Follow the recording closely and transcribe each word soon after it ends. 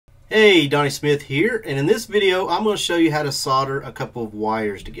Hey, Donnie Smith here, and in this video I'm going to show you how to solder a couple of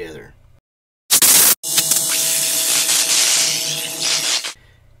wires together.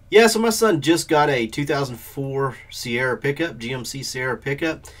 Yeah, so my son just got a 2004 Sierra pickup, GMC Sierra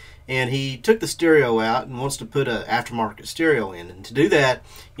pickup, and he took the stereo out and wants to put an aftermarket stereo in. And to do that,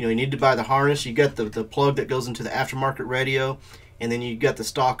 you need to buy the harness. You got the plug that goes into the aftermarket radio, and then you got the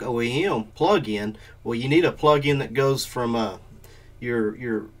stock OEM plug-in. Well, you need a plug-in that goes from your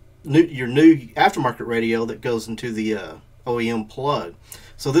new aftermarket radio that goes into the OEM plug.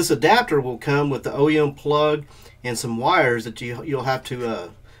 So this adapter will come with the OEM plug and some wires that you'll have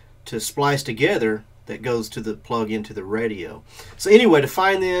to splice together that goes to the plug into the radio. So anyway, to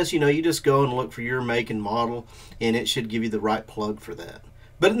find this, you just go and look for your make and model, and it should give you the right plug for that.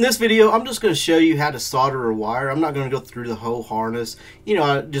 But in this video, I'm just going to show you how to solder a wire. I'm not going to go through the whole harness.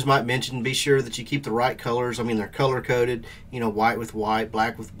 I just might mention, be sure that you keep the right colors. I mean, they're color coded. White with white,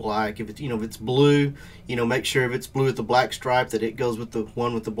 black with black. If it's if it's blue, make sure if it's blue with the black stripe that it goes with the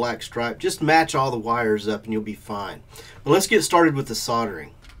one with the black stripe. Just match all the wires up, and you'll be fine. But let's get started with the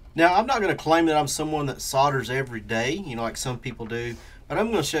soldering. Now, I'm not going to claim that I'm someone that solders every day, like some people do. But I'm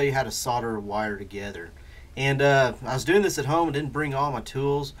going to show you how to solder a wire together. And I was doing this at home and didn't bring all my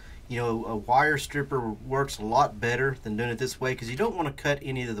tools. A wire stripper works a lot better than doing it this way because you don't want to cut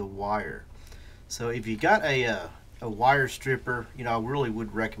any of the wire. So if you got a wire stripper, I really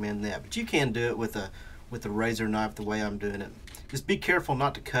would recommend that. But you can do it with a razor knife the way I'm doing it. Just be careful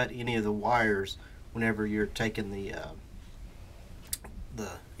not to cut any of the wires whenever you're taking the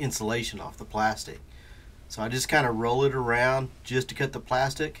insulation off the plastic. So I just kind of roll it around just to cut the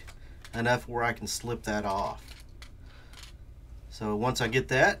plastic enough where I can slip that off. So once I get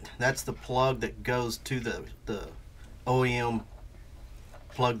that, that's the plug that goes to the OEM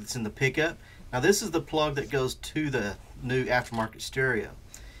plug that's in the pickup. Now this is the plug that goes to the new aftermarket stereo.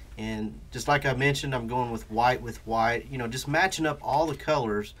 And just like I mentioned, I'm going with white, just matching up all the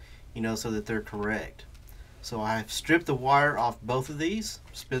colors, so that they're correct. So I've stripped the wire off both of these,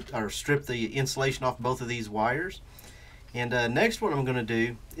 stripped the insulation off both of these wires. And next what I'm going to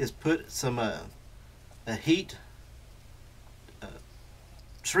do is put some a heat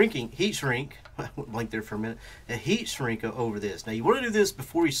shrink, I went blank there for a minute, a heat shrink over this. Now you want to do this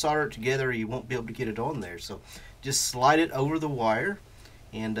before you solder it together, or you won't be able to get it on there. So just slide it over the wire,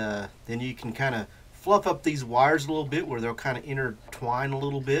 and then you can kind of fluff up these wires a little bit where they'll kind of intertwine a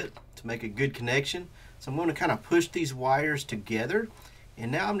little bit to make a good connection. So I'm going to kind of push these wires together,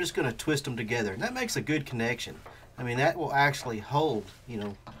 and now I'm just going to twist them together, and that makes a good connection. I mean, that will actually hold,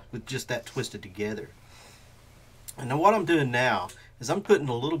 with just that twisted together. And now what I'm doing now is I'm putting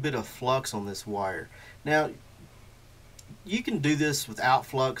a little bit of flux on this wire. Now, you can do this without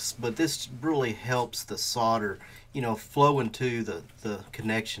flux, but this really helps the solder, flow into the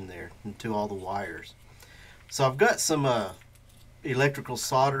connection there, into all the wires. So I've got some electrical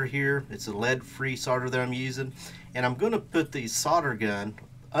solder here. It's a lead-free solder that I'm using. And I'm going to put the solder gun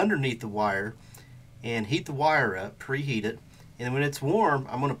underneath the wire and heat the wire up, preheat it, and when it's warm,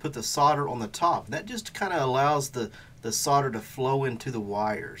 I'm going to put the solder on the top. That just kind of allows the solder to flow into the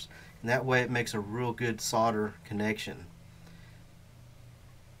wires, and that way it makes a real good solder connection.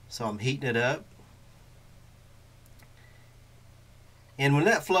 So I'm heating it up, and when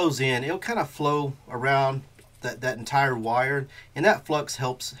that flows in, it'll kind of flow around that entire wire, and that flux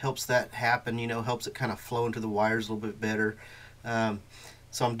helps that happen, helps it kind of flow into the wires a little bit better.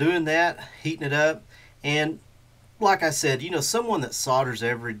 So I'm doing that, heating it up, and like I said, someone that solders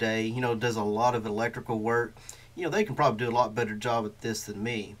every day, does a lot of electrical work, they can probably do a lot better job at this than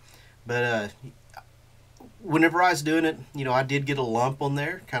me. But whenever I was doing it, I did get a lump on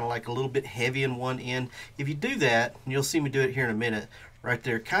there, kind of like a little bit heavy in one end. If you do that, and you'll see me do it here in a minute, right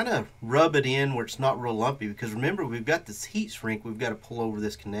there, kind of rub it in where it's not real lumpy, because remember, we've got this heat shrink we've got to pull over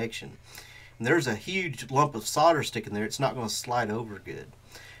this connection. And there's a huge lump of solder sticking there. It's not going to slide over good.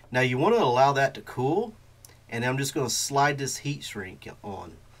 Now you want to allow that to cool, and I'm just going to slide this heat shrink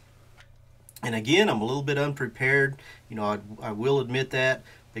on. And again, I'm a little bit unprepared, I will admit that,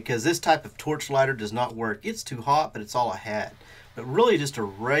 because this type of torch lighter does not work. It's too hot, but it's all I had. But really just a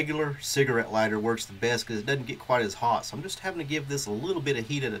regular cigarette lighter works the best because it doesn't get quite as hot. So I'm just having to give this a little bit of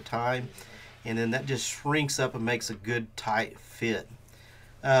heat at a time, and then that just shrinks up and makes a good tight fit.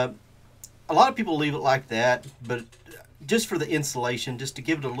 A lot of people leave it like that, but just for the insulation, just to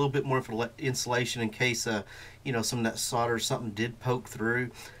give it a little bit more for insulation in case some of that solder or something did poke through,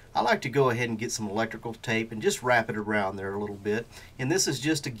 I like to go ahead and get some electrical tape and just wrap it around there a little bit. And this is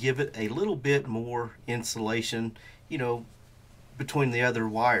just to give it a little bit more insulation, between the other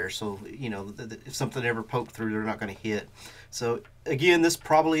wires, so you know if something ever poked through, they're not going to hit. So again, this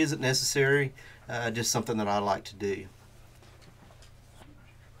probably isn't necessary, just something that I like to do.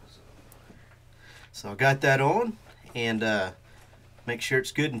 So I got that on, and make sure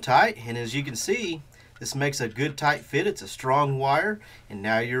it's good and tight, and as you can see, this makes a good tight fit. It's a strong wire, and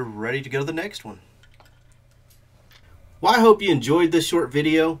now you're ready to go to the next one. Well, I hope you enjoyed this short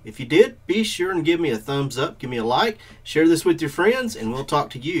video. If you did, be sure and give me a thumbs up, give me a like, share this with your friends, and we'll talk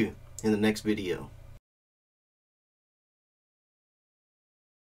to you in the next video.